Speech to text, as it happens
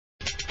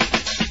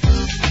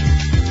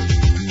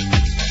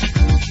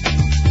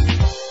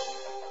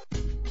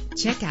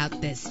Check out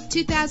this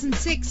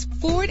 2006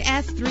 Ford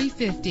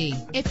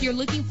F-350. If you're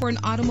looking for an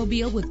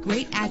automobile with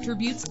great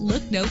attributes,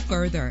 look no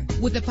further.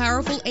 With a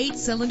powerful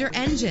 8-cylinder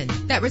engine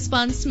that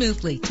responds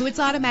smoothly to its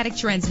automatic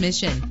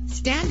transmission.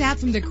 Stand out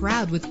from the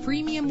crowd with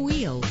premium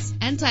wheels.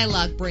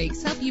 Anti-lock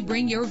brakes help you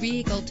bring your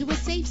vehicle to a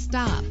safe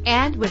stop.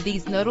 And with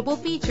these notable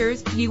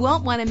features, you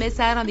won't want to miss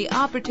out on the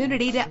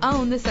opportunity to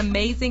own this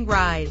amazing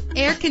ride.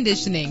 Air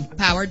conditioning,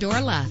 power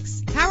door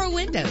locks, power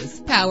windows,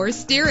 power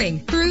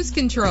steering, cruise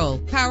control,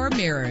 power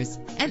mirrors,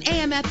 an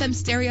AM/FM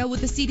stereo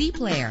with a CD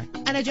player,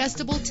 an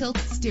adjustable tilt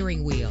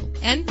steering wheel.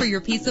 And for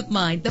your peace of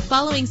mind, the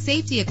following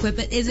safety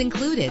equipment is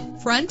included: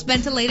 front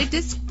ventilated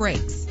disc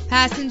brakes,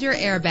 passenger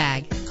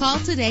airbag. Call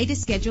today to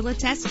schedule a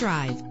test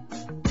drive.